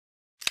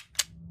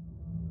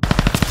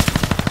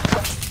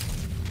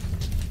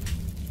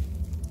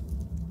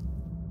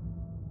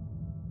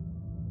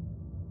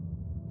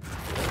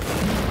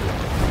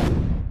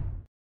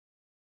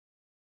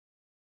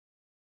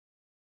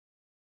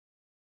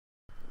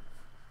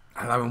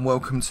Hello and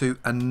welcome to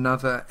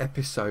another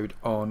episode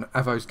on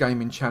Avo's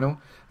gaming channel,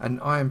 and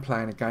I am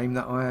playing a game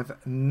that I have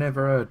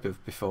never heard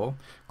of before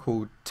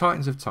called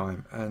Titans of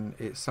Time, and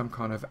it's some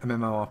kind of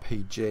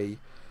MMORPG.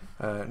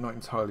 Not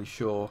entirely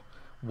sure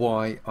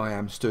why I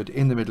am stood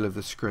in the middle of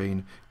the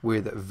screen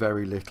with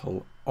very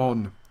little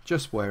on,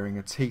 just wearing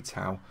a tea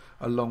towel,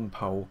 a long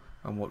pole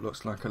and what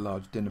looks like a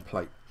large dinner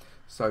plate.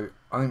 So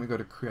I think we've got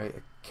to create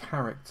a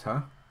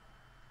character.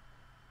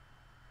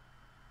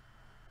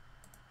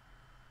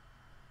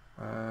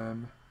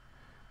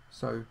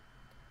 So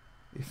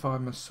if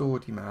I'm a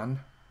swordy man,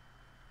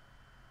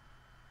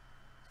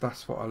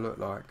 that's what I look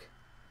like.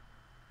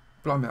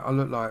 Blimey, I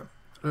look like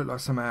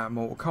something out of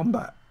Mortal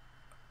Kombat.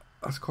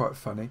 That's quite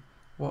funny.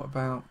 What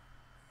about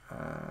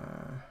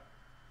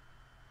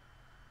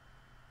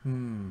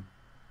so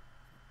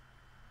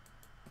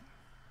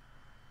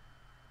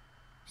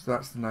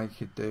that's the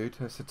naked dude,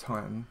 that's a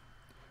Titan.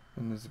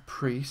 And there's a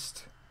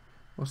priest.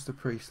 What's the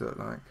priest look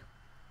like?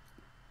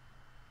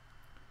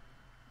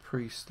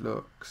 Priest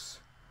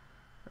looks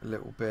a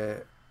little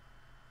bit,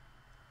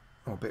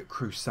 a bit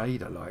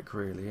crusader like,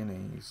 really, isn't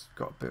he? He's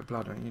got a bit of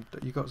blood on you.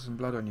 You got some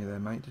blood on you there,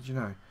 mate, did you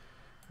know?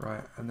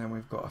 Right, and then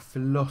we've got a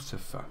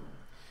philosopher.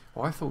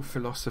 Well, I thought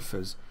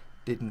philosophers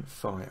didn't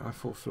fight. I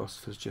thought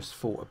philosophers just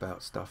thought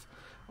about stuff.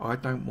 I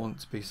don't want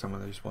to be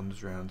someone who just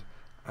wanders around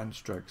and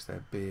strokes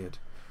their beard.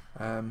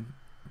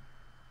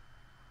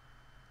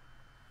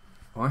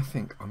 I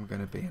think I'm going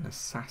to be an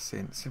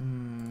assassin.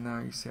 No,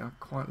 you see, I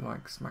quite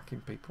like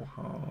smacking people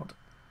hard.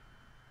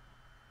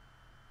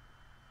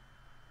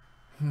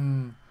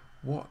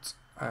 What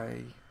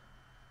a...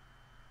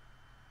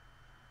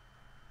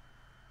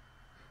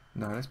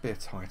 No, let's be a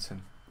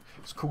Titan.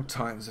 It's called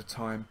Titans of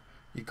Time.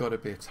 You got to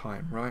be a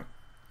Titan, right?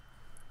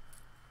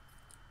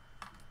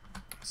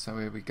 So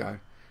here we go.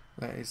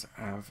 Let us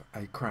have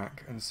a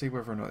crack and see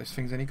whether or not this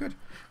thing's any good,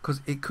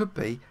 because it could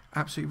be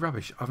absolutely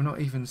rubbish. I've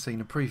not even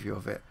seen a preview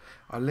of it.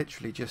 I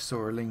literally just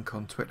saw a link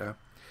on Twitter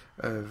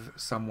of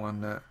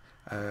someone that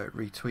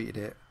retweeted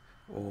it,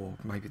 or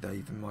maybe they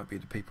even might be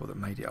the people that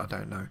made it, I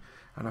don't know,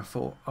 and I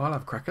thought I'll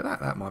have a crack at that.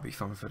 That might be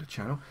fun for the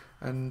channel,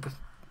 and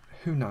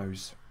who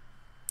knows,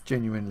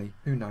 genuinely,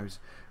 who knows.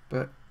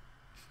 But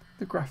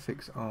the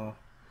graphics are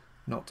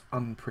not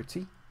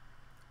unpretty,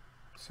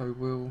 so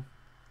we'll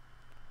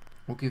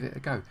give it a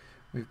go.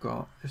 We've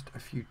got just a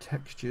few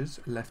textures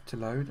left to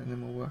load, and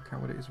then we'll work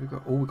out what it is we've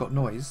got. Oh, we've got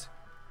noise.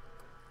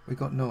 We've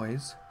got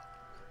noise.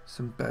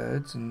 Some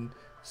birds and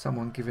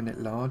someone giving it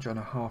large on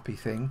a harpy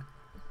thing.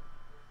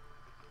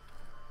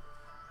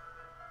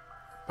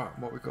 But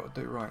what we've got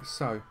to do, right,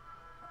 so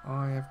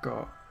I have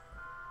got...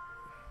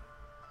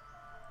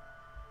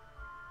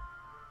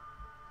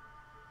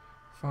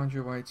 Find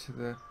your way to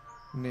the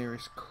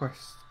nearest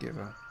quest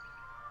giver.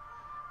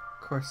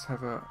 Quests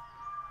have a...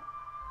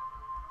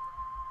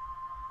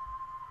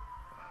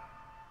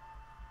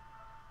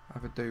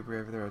 have a doobry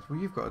over their heads. Well,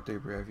 you've got a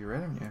doobry over your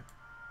head, haven't you?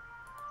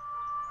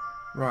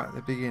 Right,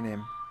 the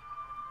beginning.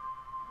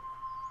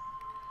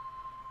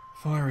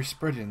 Fire is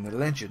spreading. The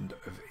legend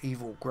of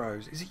evil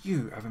grows. Is it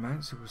you,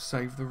 Avomance, who will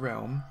save the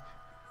realm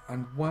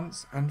and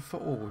once and for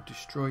all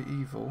destroy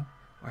evil?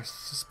 I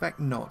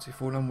suspect not,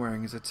 if all I'm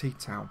wearing is a tea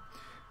towel.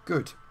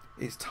 Good.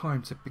 It's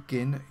time to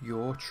begin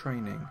your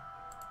training.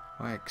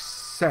 I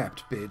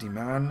accept, beardy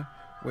man.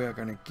 We are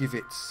going to give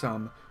it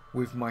some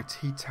with my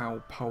tea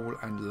towel pole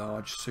and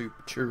large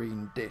soup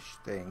tureen dish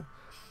thing.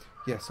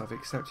 Yes, I've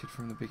accepted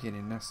from the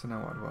beginning. That's to know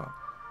what I want.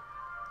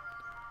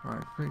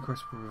 Right, complete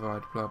quest will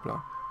provide blah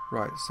blah.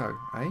 Right, so,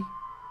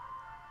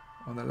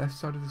 on the left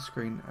side of the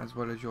screen, as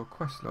well as your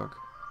quest log.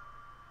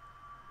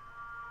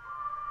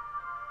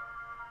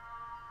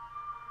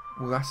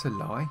 Well, that's a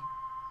lie.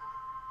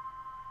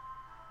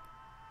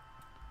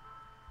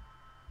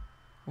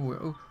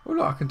 Oh,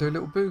 look, I can do a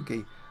little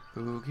boogie.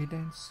 Boogie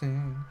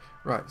dancing.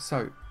 Right,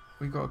 so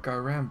we've got to go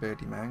around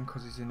Birdie Man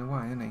because he's in the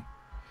way, isn't he?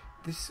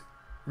 This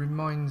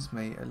reminds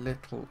me a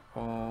little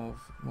of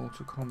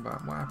Mortal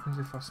Kombat. What happens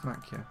if I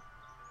smack you?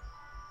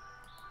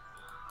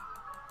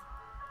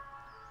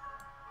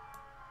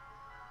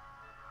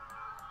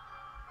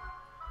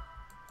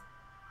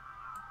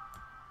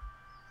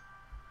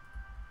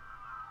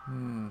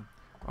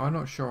 I'm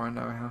not sure I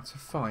know how to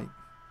fight.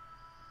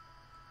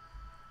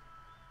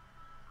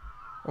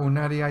 Oh,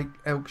 now the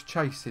elk's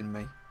chasing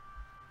me.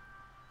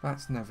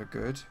 That's never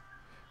good.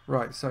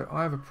 Right, so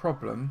I have a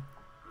problem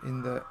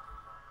in that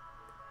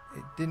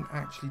it didn't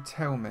actually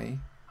tell me.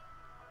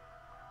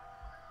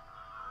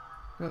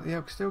 Look, the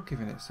elk's still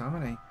giving it some,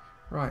 isn't he?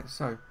 Right,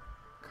 so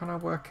can I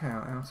work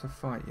out how to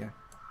fight you?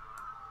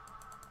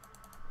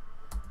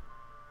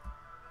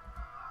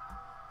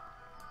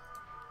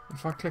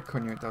 If I click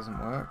on you, it doesn't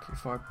work.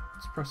 If I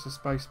press the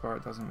spacebar,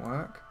 it doesn't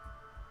work.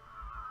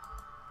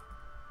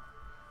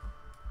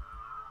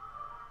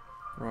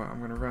 Right, I'm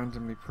going to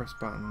randomly press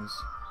buttons.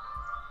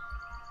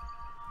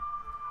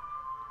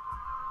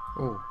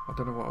 Oh, I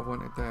don't know what I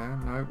wanted there.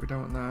 No, we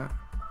don't want that.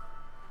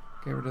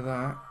 Get rid of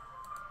that.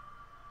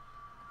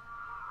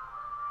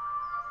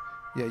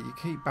 Yeah, you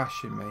keep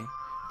bashing me.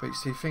 But you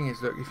see, the thing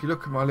is, look, if you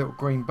look at my little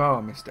green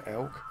bar, Mr.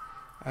 Elk,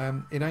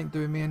 it ain't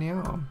doing me any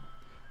harm.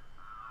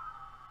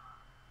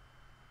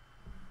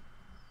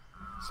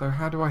 So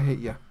how do I hit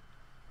you?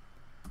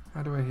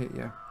 How do I hit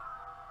you?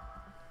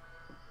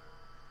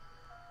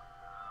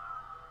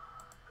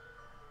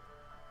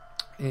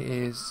 It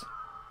is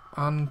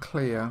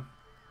unclear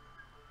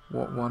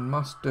what one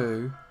must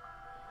do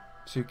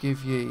to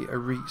give ye a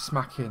reet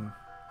smacking.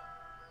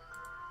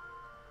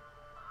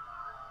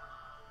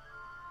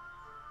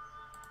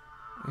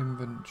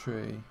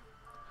 Inventory.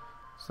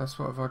 So that's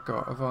what have I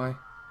got?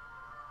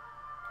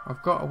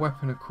 I've got a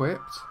weapon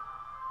equipped.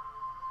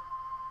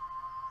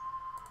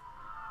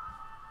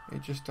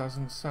 It just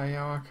doesn't say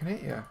how I can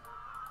hit you.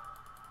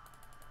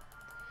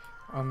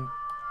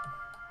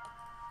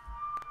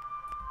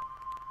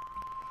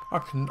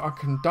 I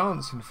can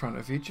dance in front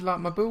of you. Do you like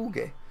my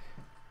boogie?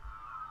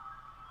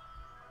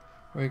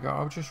 There you go.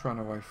 I'll just run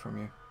away from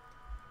you.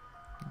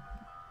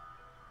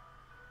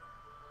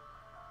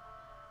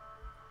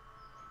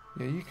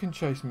 Yeah, you can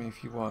chase me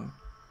if you want.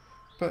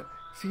 But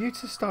for you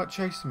to start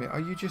chasing me, are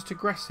you just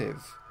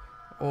aggressive?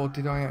 Or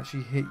did I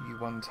actually hit you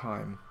one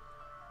time?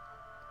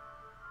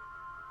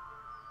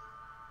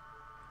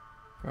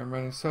 Going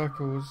round in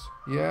circles.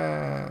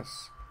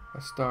 Yes.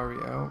 A starry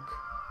elk.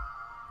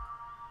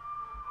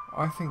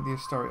 I think the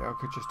starry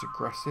elk are just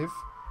aggressive.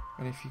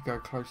 And if you go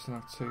close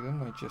enough to them,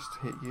 they just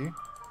hit you.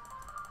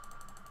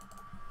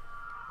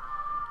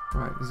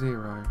 Right,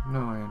 0,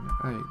 9,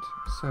 8,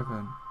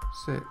 7,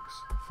 6,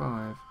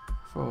 5,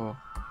 4,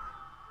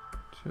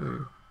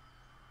 2.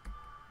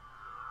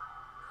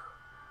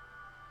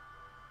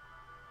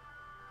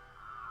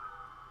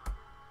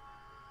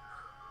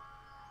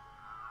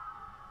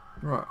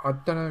 Right, I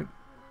don't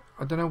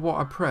know what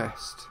I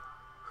pressed.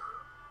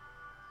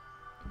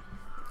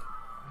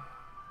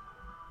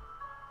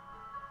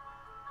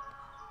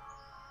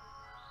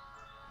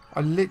 I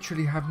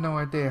literally have no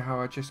idea how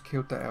I just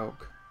killed the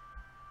elk.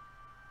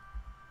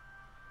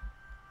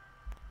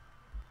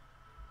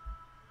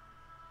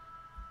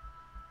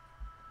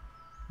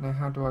 Now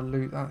how do I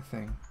loot that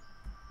thing?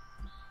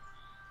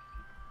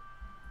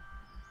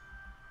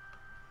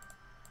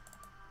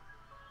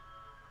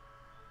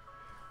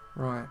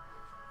 Right.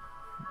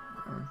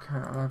 Okay,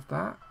 I'll have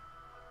that.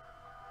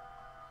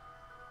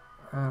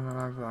 And I'll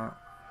have that.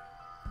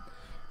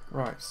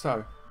 Right,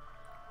 so.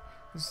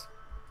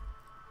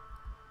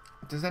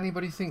 Does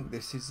anybody think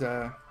this is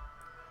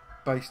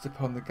based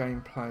upon the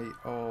gameplay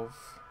of...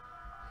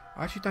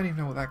 I actually don't even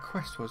know what that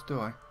quest was,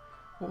 do I?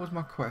 What was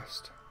my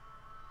quest?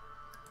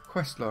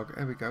 Quest log,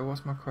 there we go.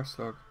 What's my quest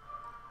log?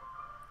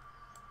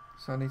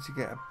 So I need to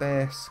get a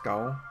bear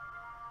skull.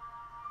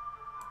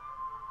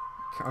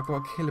 I've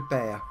got to kill a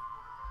bear.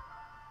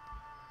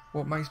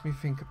 What makes me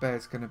think a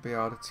bear's going to be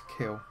harder to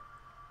kill?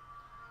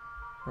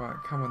 Right,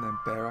 come on then,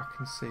 bear. I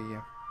can see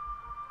you.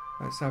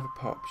 Let's have a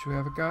pop. Shall we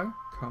have a go?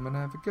 Come and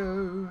have a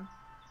go.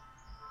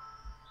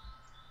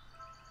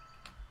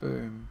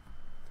 Boom.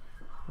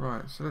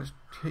 Right, so let's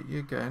hit you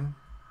again.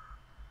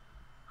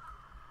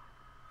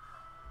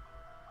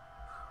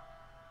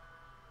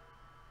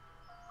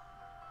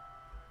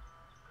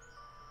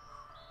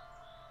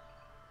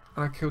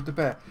 And I killed the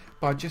bear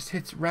by just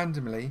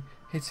randomly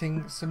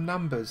hitting some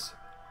numbers.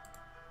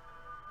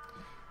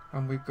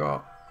 And we've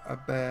got a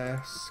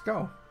bear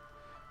skull.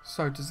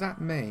 So does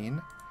that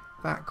mean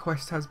that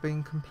quest has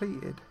been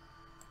completed?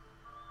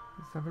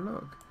 Let's have a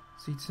look.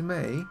 See, to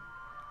me,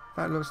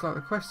 that looks like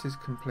the quest is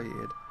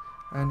completed.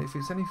 And if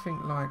it's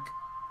anything like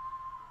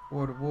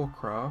World of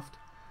Warcraft,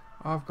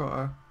 I've got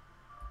to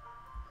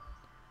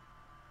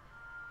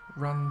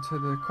run to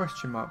the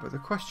question mark, but the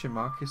question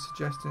mark is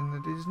suggesting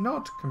that it is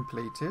not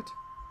completed.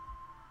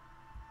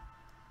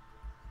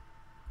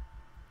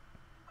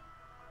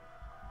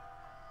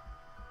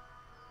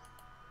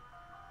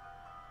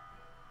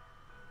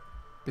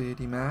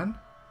 Beardy man.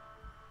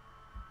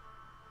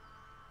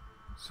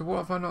 So what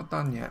have I not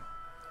done yet?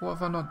 What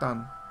have I not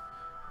done?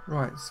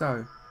 Right,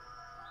 so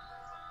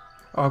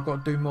I've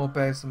got to do more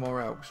bears and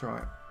more elks,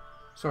 right?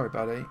 Sorry,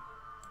 buddy.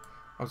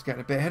 I was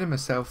getting a bit ahead of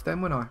myself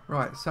then, wasn't I?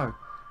 Right, so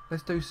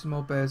let's do some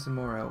more bears and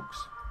more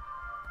elks.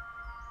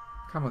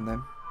 Come on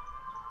then.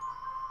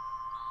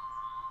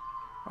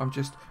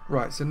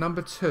 Right, so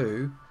number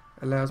 2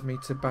 allows me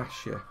to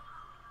bash you.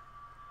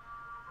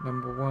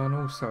 Number 1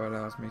 also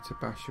allows me to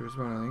bash you as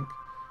well, I think.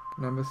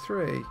 Number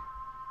 3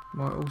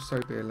 might also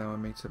be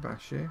allowing me to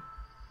bash you.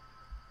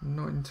 I'm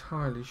not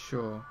entirely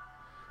sure.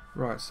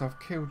 Right, so I've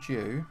killed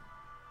you.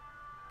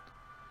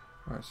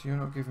 Right, so you're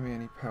not giving me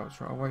any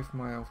pelts. Right, I'll wait for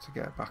my elf to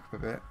get back up a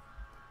bit.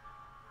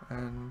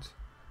 And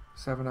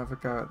let's have another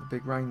go at the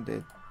big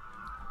reindeer.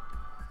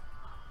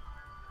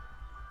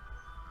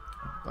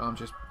 But I'm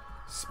just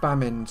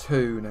spamming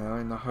 2 now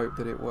in the hope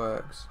that it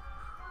works.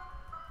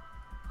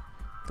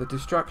 The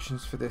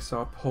distractions for this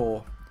are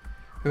poor.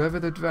 Whoever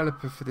the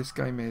developer for this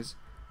game is,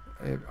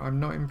 I'm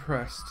not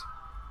impressed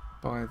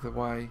by the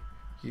way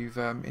you've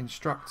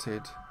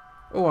instructed.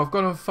 Oh, I've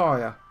gone on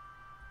fire.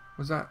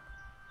 Was that...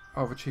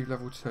 Oh, I've achieved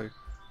level 2.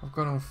 I've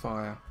gone on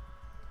fire.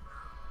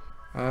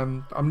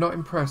 I'm not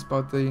impressed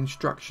by the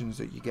instructions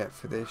that you get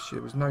for this.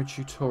 There was no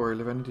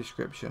tutorial of any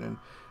description, and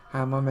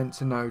how am I meant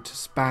to know to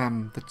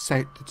spam the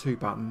 2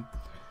 button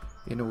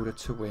in order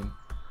to win?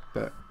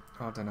 But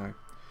I don't know.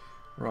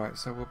 Right,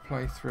 so we'll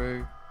play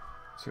through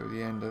till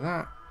the end of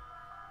that.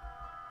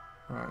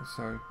 Right,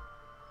 so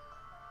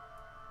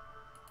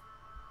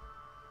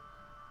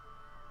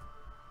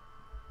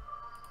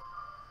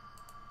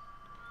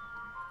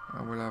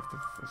I will have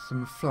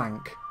some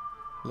flank.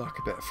 Like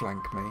a bit of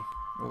flank, me.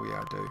 Oh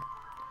yeah, I do.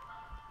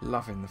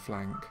 Loving the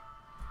flank.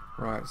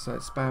 Right, so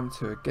it's spam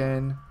 2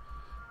 again.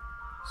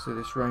 So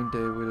this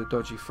reindeer with a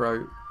dodgy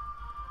throat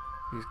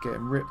is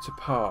getting ripped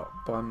apart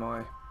by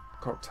my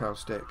cocktail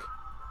stick.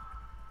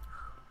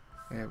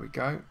 There we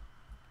go.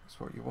 That's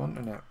what you want,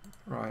 isn't it?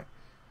 Right.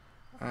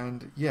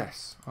 And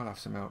yes, I'll have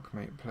some elk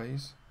meat,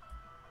 please.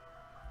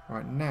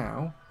 Right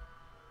now,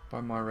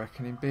 by my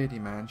reckoning, Beardy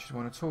Man should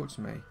want to talk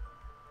to me.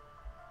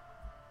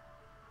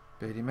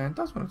 Beardy Man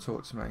does want to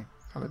talk to me.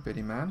 Hello,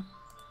 Beardy Man.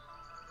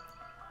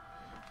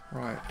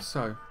 Right,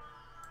 so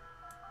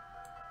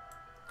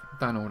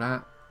done all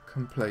that.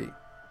 Complete.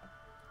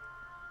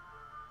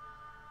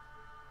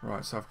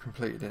 Right, so I've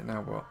completed it.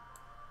 Now what?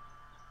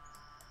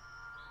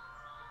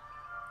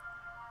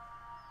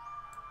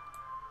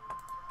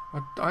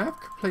 I have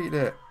completed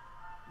it.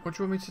 What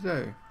do you want me to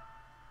do?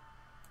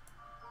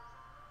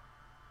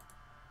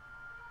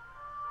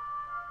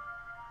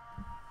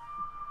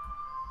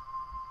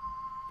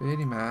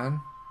 Beardy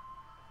Man.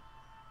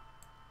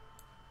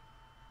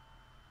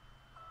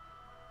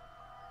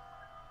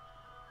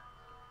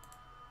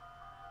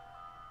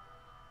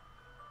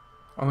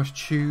 I must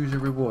choose a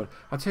reward.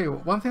 I'll tell you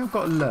what, one thing I've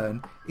got to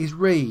learn is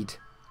read.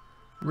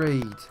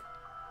 Read.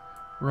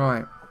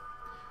 Right.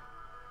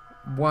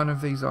 One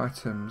of these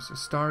items, a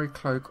starry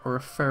cloak or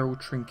a feral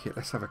trinket.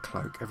 Let's have a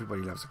cloak.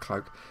 Everybody loves a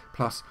cloak.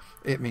 Plus,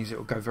 it means it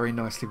will go very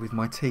nicely with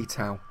my tea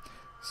towel.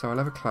 So I'll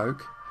have a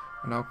cloak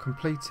and I'll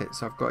complete it.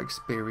 So I've got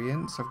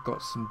experience, I've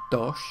got some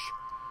dosh,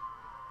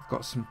 I've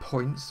got some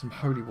points, some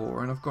holy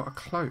water, and I've got a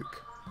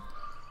cloak.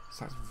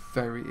 So that's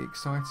very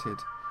excited.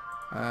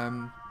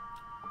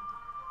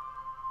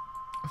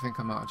 I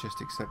think I might have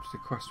just accepted the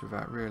quest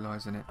without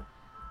realising it.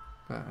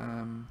 But,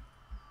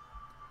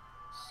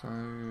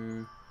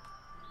 so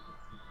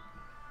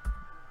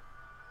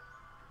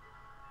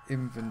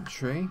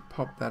inventory,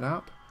 pop that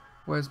up.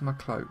 Where's my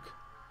cloak?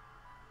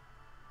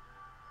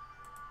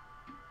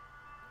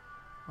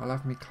 I'll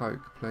have me cloak,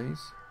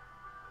 please.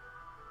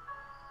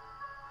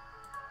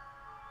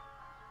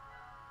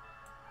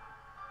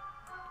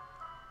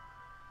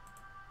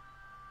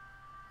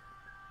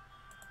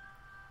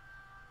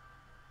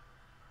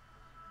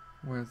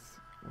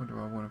 Where do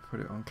I want to put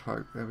it on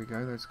cloak? There we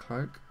go, there's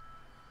cloak.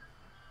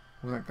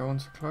 Will that go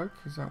onto cloak?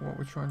 Is that what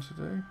we're trying to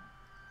do?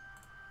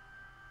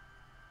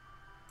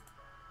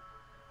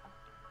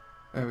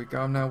 There we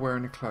go, I'm now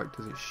wearing a cloak.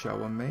 Does it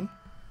show on me?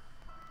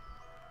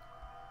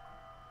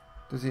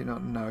 Does it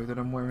not know that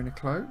I'm wearing a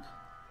cloak?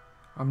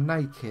 I'm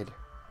naked.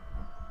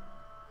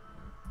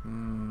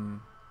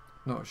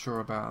 Not sure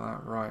about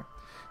that. Right.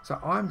 So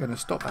I'm going to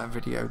stop that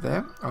video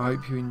there. I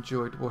hope you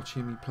enjoyed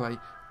watching me play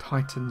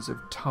Titans of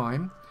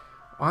Time.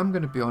 I'm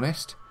going to be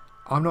honest,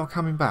 I'm not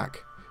coming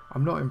back.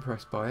 I'm not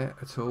impressed by it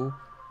at all.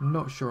 I'm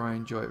not sure I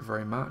enjoy it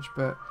very much,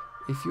 but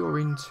if you're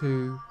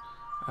into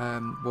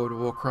World of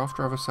Warcraft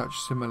or other such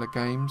similar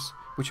games,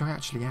 which I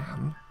actually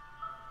am,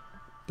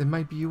 then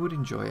maybe you would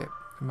enjoy it.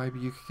 Maybe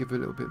you could give a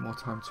little bit more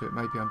time to it.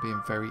 Maybe I'm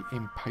being very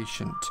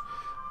impatient.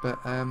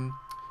 But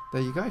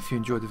there you go. If you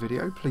enjoyed the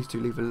video, please do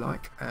leave a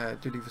like,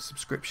 do leave a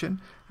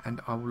subscription,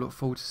 and I will look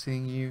forward to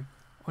seeing you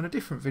on a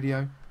different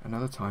video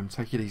another time.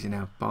 Take it easy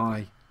now.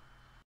 Bye.